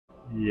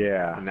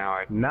Yeah. And now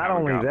I Not haven't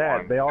only got that,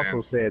 one they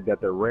also since. said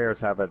that the rares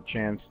have a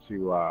chance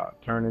to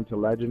turn into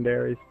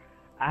legendaries.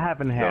 I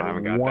haven't Still had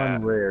haven't got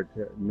one that. rare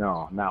to.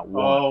 No, not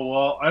one. Oh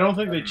well, I don't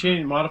think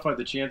they modified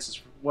the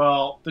chances.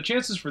 Well, the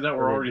chances for that Yeah,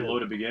 were they already did. low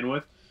to begin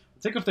with. I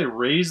think if they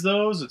raise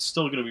those, it's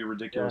still going to be Yeah.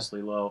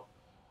 ridiculously low.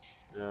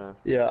 Yeah.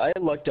 Yeah, I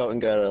lucked out and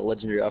got a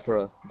legendary off for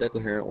a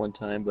declarant one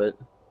time, but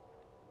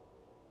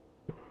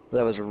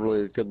that was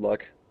really good luck.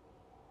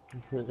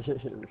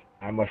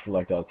 I must have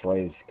lucked out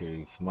twice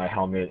because my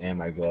helmet and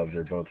my gloves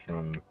are both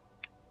from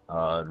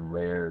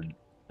rare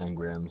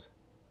engrams.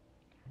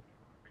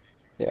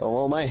 Yeah,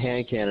 well, my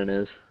hand cannon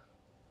is.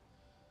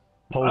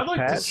 Post I'd like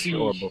to patch see.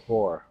 or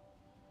before?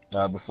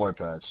 Before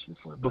patch.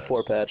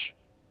 Before patch.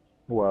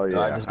 Well, I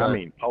yeah. just got, I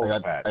mean,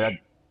 post patch. I got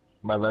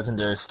my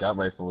legendary scout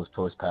rifle was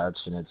post patch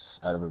and it's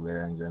out of a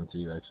rare engram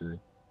too. Actually,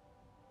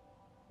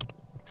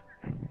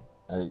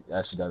 I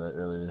actually got that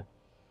earlier.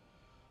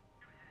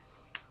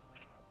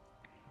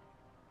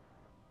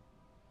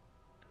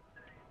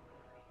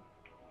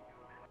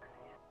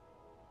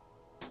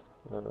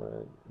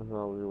 Alright,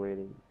 while we're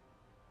waiting.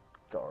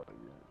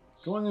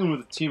 Going in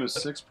with a team of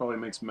 6 probably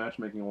makes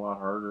matchmaking a lot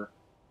harder.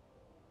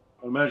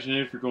 Imagine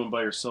if you're going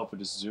by yourself, it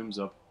just zooms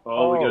up.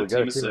 Oh, we got a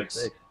team of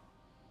 6.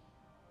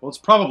 Well, it's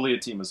probably a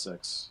team of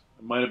 6.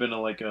 It might have been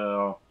like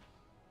a,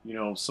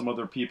 some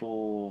other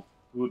people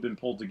who had been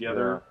pulled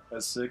together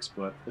as 6,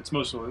 but it's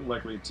most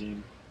likely a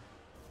team.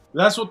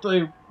 That's what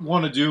they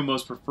want to do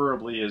most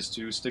preferably, is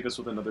to stick us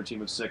with another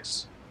team of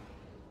 6.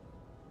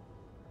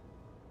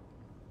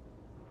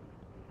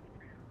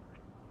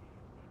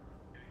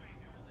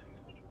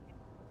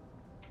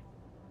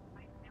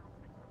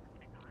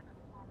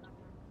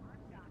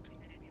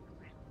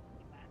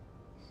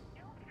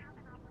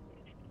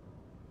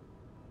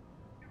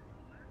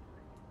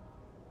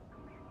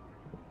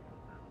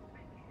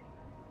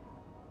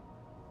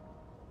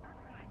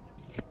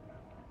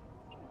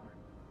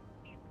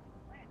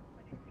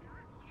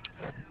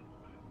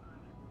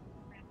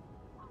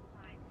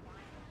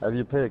 Have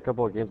you played a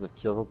couple of games of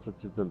Kill since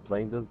you've been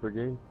playing this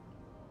brigade?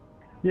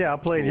 Yeah, I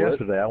played What?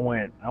 yesterday. I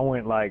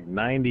went like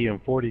 90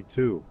 and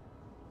 42.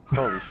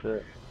 Holy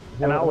shit!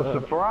 And I was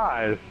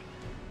surprised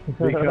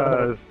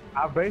because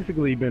I've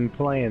basically been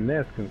playing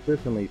this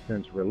consistently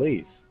since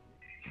release.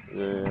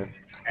 Yeah.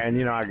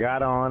 And I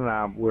got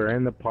on. We're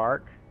in the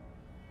park.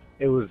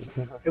 I was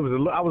a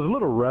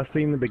little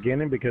rusty in the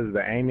beginning because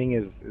the aiming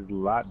is a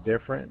lot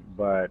different.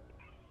 But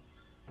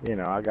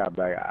I got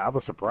back. I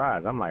was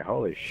surprised. I'm like,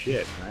 holy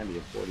shit, 90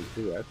 and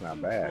 42. That's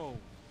not bad.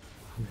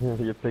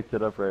 You picked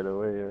it up right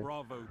away. Yeah.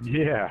 Bravo.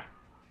 Yeah.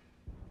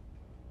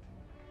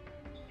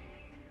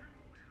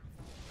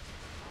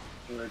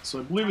 Alright, so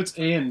I believe it's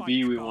A and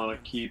B we want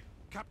to keep.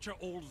 Capture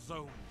all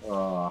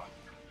zones.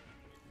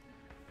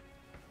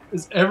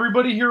 Is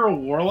everybody here a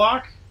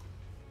warlock?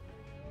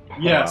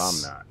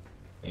 Yes. I'm not.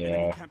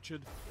 Yeah.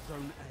 Captured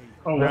zone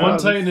A. Oh, No, one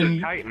this Titan It's a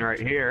and Titan right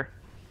here.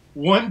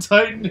 1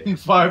 Titan and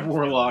 5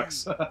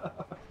 warlocks. I'm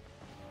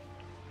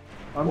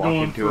Walk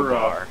going into for a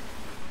bar.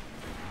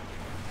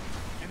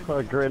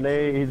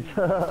 Grenades!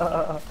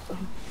 Behind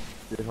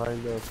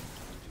us.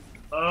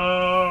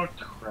 Oh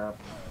crap!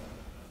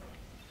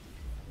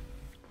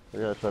 We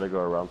gotta try to go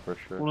around for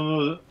sure. One of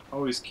those.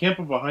 Oh, he's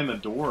camping behind the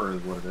door,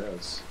 is what it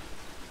is.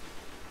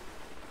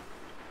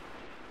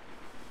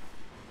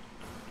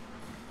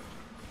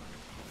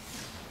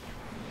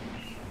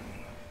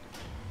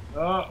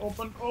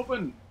 Open,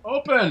 open,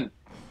 open!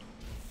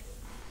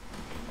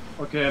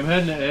 Okay, I'm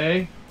heading to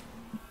A.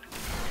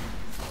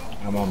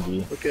 I'm on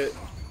B. Okay.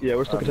 Yeah,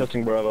 we're still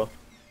contesting Bravo.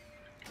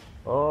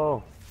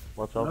 Oh,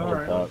 watch out for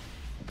Alright. the top.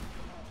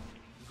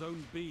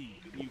 Zone B.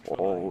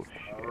 Oh,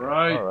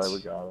 Alright. alright,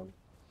 we got him.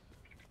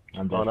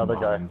 I'm Oh, another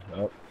guy. behind.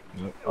 Oh,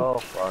 yep. Oh,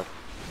 fuck.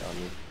 Got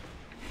me.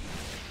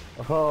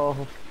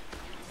 Oh.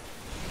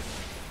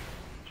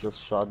 Just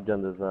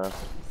shotgunned his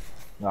ass.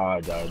 Oh,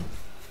 I died.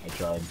 I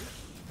tried.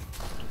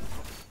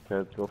 Okay,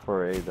 let's go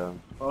for A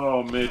then.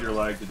 Oh, major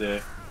lag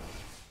today.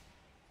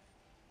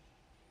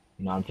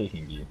 No, I'm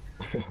taking B.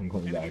 I'm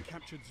going Enemy back.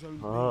 captured zone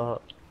B.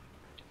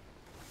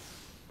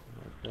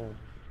 Okay.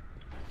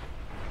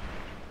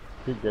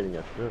 Keep getting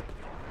us this.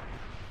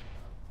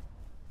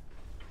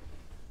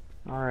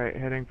 Alright,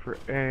 heading for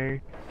A.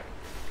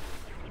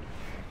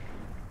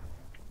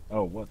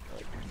 Oh, what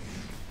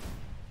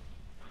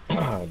the?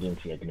 I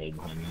didn't see a grenade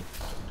behind me.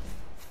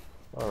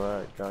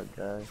 Alright, got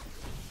guy.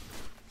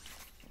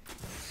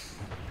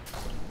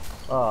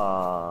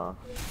 Ah,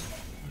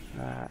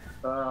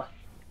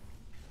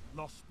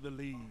 Lost the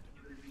lead.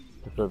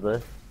 this is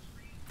it.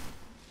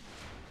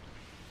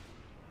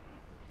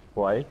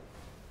 Ouais.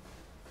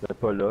 C'est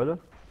pas là, là?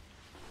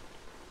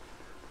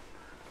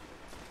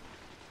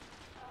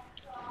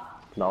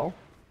 Non?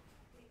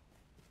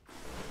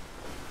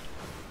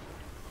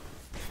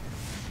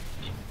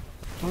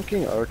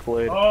 Fucking arc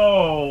blade.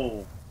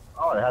 Oh!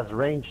 Oh, it has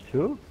range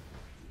too?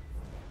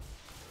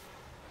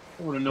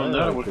 I would have known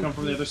that. It would come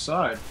from the other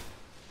side.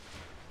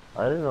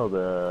 I didn't know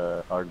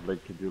the arc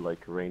could do like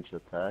ranged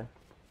attack.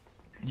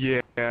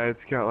 Yeah, it's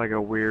got like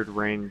a weird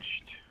ranged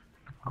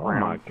Oh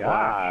my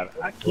god,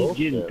 I keep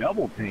getting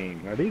double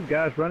teamed. Are these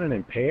guys running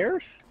in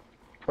pairs?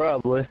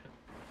 Probably.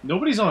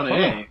 Nobody's on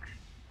A.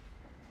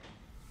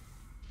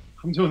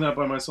 I'm doing that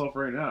by myself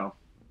right now.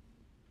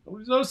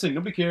 Nobody's noticing.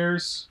 Nobody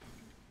cares.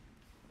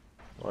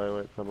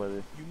 Wait, somebody.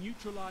 You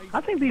neutralize.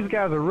 I think these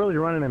guys are really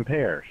running in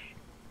pairs.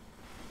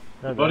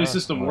 The buddy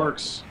system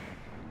works.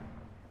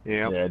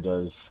 Yeah. Yeah, it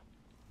does.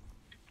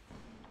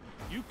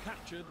 You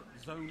captured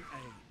Zone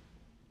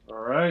A. All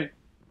right.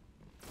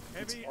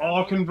 Heavy All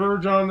ammo-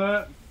 converge on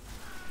that.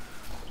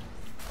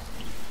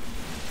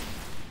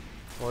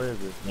 Where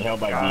is it? They held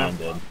by Got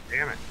being dead.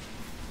 Damn it.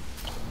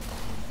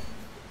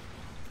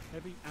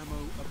 Heavy ammo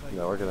available.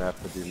 No, we're gonna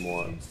have to do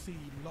more. Zone C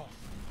lost.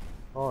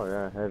 Oh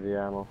yeah, heavy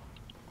ammo.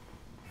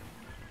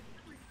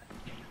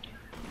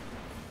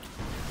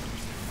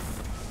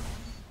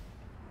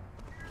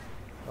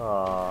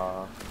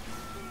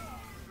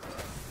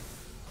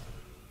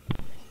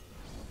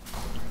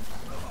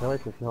 Can't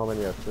wait to see how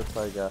many assists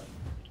I got.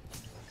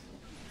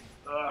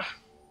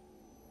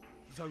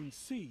 Zone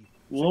C.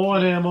 Low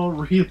on ammo,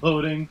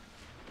 reloading.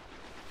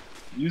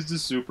 Use the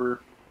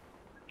super.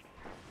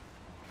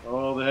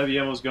 Oh, the heavy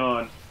ammo's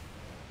gone.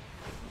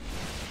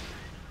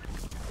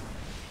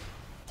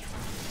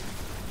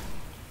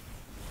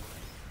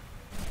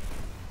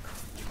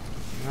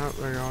 Nope,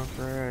 they're going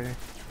for A.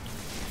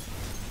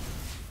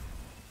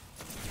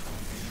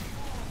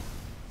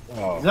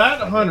 Oh,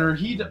 That hunter,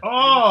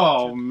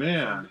 oh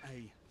man. Zone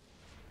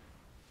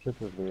A.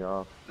 Pisses me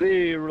off.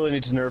 They really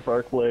need to nerf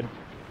Arc Blade.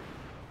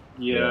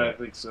 Yeah, I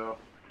think so.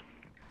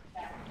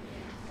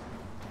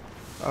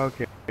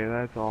 Okay,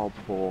 that's all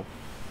bull.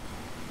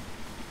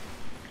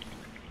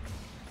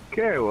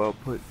 Okay, well,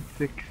 put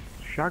 6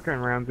 shotgun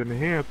rounds into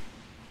him.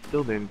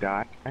 Still didn't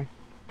die.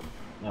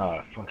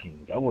 oh,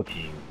 fucking double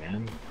team,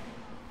 man.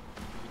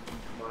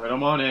 Alright,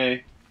 I'm on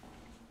A.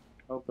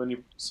 Hope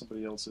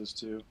somebody else is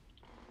too.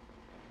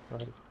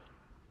 Right.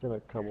 Gonna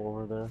come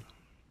over there.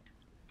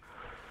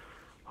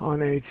 On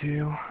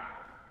A2.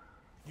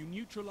 You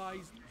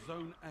neutralized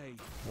Zone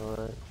A.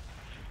 Alright.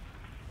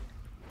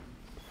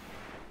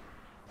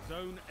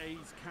 Zone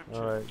A's captured.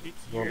 Alright.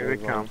 It's Well, Here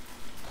they come.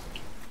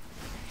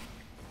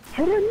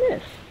 How did I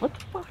miss? What the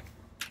fuck?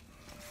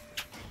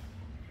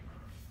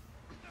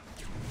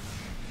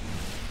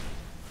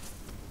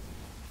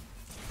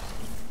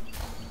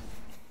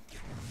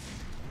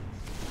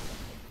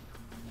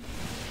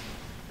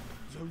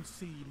 Zone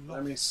C Let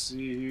lost. me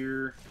see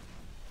here.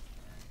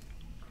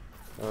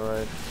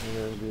 Alright,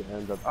 we're gonna be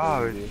end up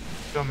Oh, doing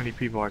so many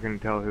people I couldn't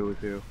tell who was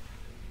who.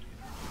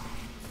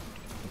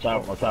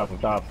 What's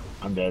up?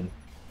 I'm dead.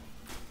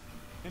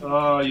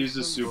 Oh, I used the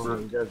the- super.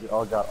 You guys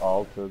all got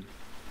altered.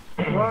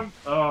 What?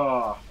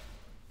 Oh.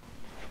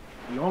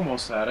 You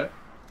almost had it.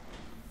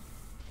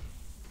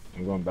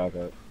 I'm going back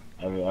up.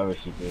 I have a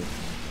super.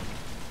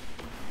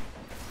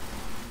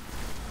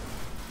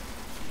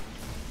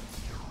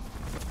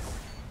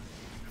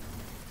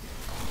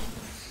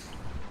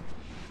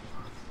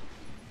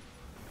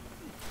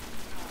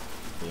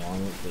 Stay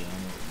on it.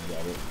 I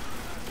got it.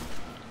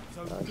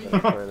 Zone B Okay,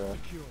 right there.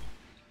 secure.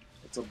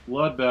 It's a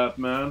bloodbath,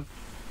 man.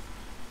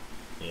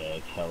 Yeah,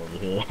 it's hell over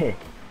here.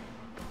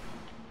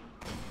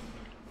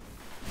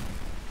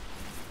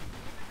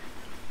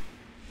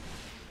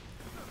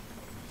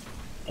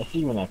 I see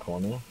you in that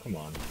corner. Come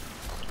on.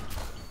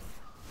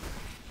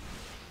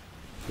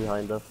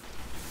 Behind us.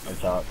 Up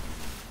top.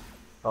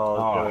 Oh, Oh,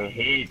 I it's gonna...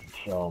 hate.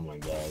 Oh my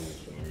god, this is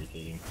so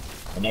irritating.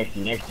 Next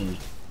to you.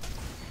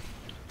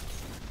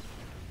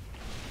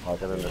 Oh,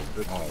 Get in there.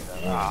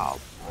 oh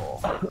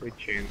Oh, they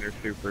chained their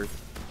supers.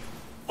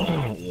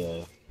 damn.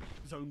 Yeah.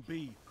 Zone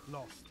B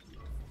lost.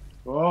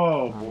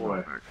 Oh I'm boy.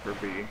 going back for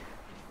B.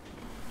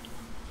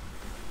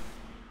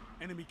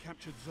 Enemy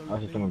captured Zone I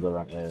see B. someone go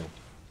around A.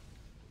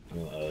 D.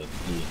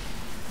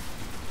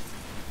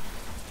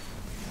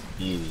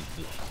 D is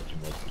just such a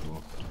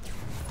merciful.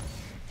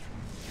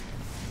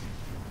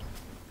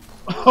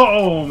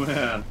 Oh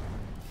man.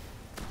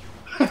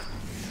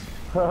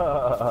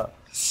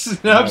 This is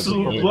an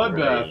absolute Yeah,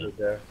 bloodbath. Right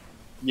there.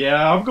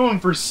 Yeah, I'm going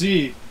for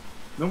C.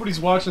 Nobody's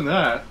watching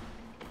that.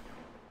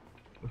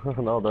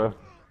 No, there.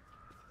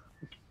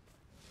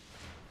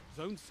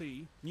 Zone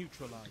C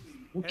neutralized.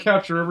 We'll Heavy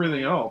capture ammo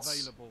everything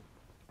else. Available.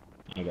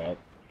 I got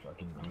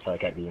fucking. I'm sorry, I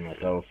can't be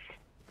myself.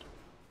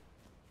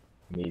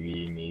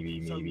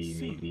 Maybe. Zone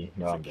C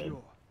No, I'm dead.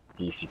 secure.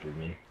 He supered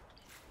me.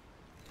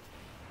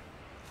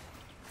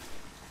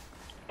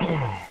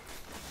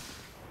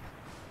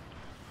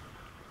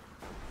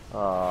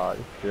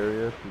 You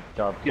serious? You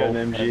got Got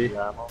an both MG. heavy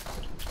ammo.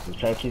 Just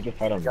try to keep the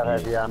fight on They got B.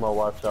 heavy ammo,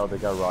 watch out, they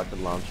got rocket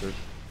launchers.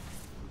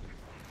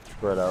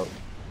 Spread out.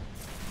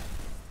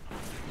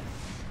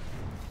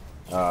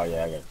 Oh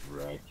yeah, I got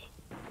wrecked.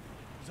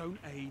 Zone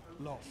A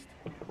lost.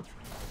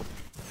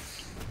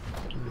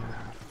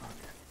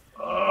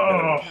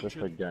 Oh, Just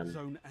Captured again.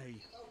 Zone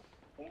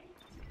A.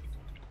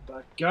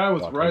 that guy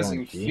with Fuck, Rising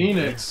I'm on C.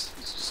 Phoenix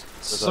is just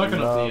There's sucking up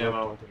the another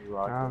ammo. fucking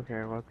rocket.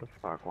 Okay, what the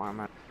fuck? Why am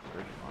I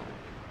responding?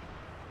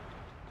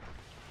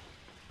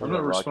 I'm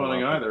not Rocket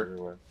responding launchers either.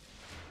 everywhere.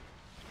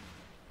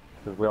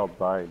 Because we all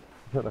died.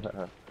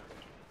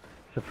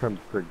 Except from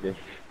brigade.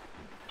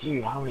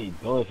 Dude, how many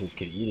bullets is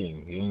kid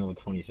eating? He only with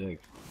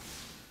 26.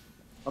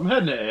 I'm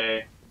heading to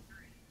A.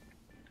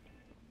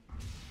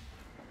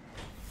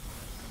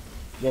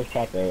 You guys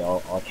cap A,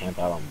 I'll camp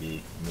out on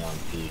B, and then on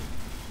C.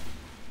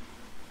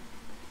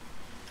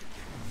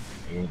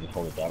 We can just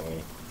hold it that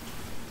way.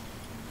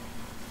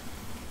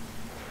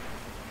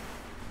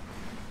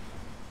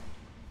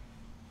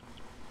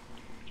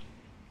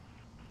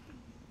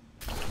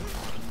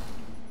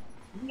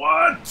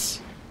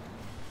 What?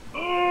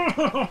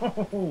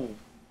 Oh!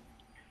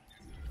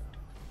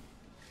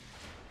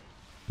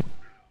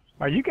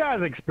 Are you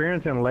guys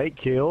experiencing late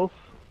kills?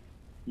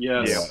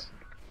 Yes.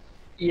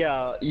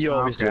 Yeah, you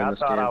always do Okay, in I this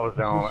thought game. I was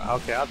the only.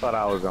 Okay, I thought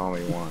I was the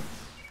only one.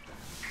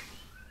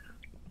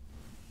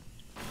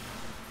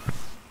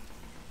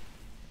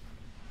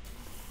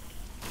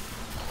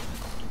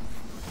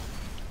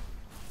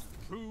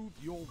 Prove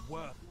your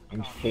worth.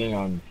 I'm sitting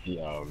on C.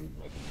 Oh, we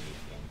like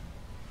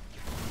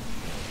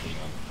sitting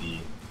on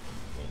C.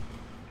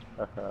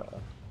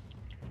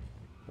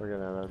 We're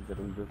gonna end up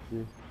getting this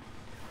view.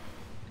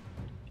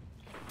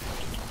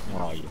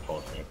 Oh, you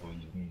pulse rifle.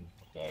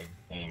 Sorry.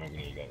 I am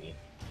gonna get you.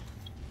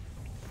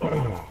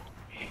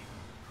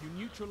 You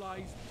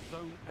neutralized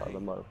zone Oh, the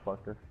A.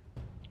 motherfucker.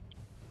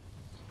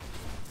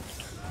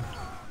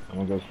 I'm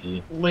gonna go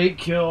C. Late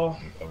kill.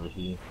 I'm gonna cover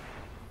C.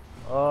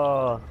 Oh,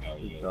 Oh,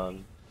 he's yeah.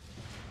 done.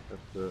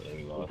 That's it. Yeah,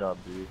 we We lost.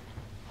 got B.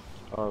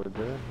 Oh, we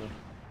did?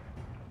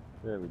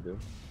 Yeah, we do.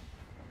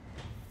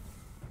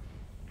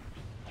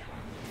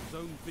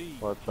 Zone B.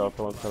 Watch out,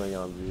 someone's coming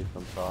on B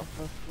from top.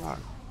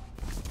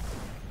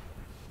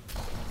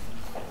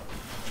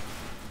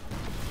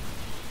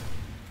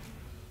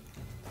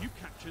 You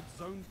captured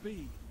zone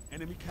B.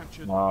 Enemy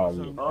captured Oh,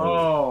 zone A.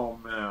 Oh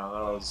man,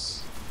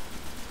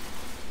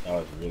 That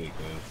was really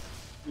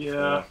close.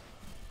 yeah.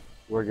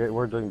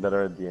 We're doing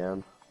better at the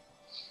end.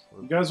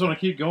 You guys want to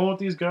keep going with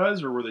these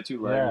guys, or were they too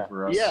laggy Yeah.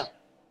 for us? Yeah.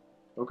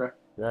 Okay.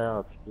 Yeah,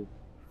 it's good.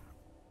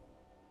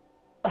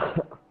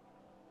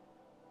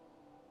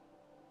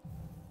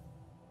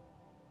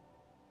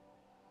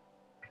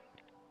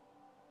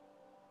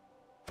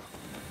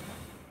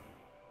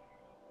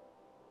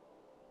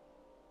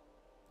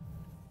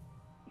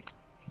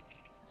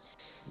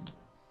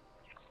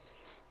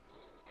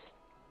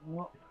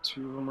 Well,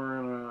 two of them are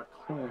in a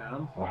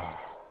clan.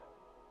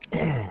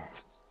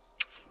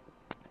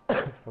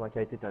 Comment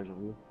a été ta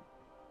journée?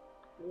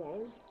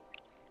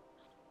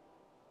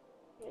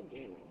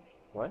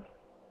 Ouais?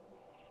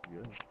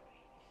 Good.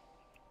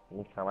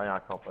 On travaille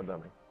encore pas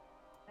demain.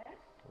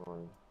 Ouais.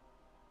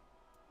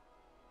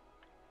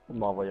 Vous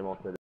m'envoyez mon téléphone.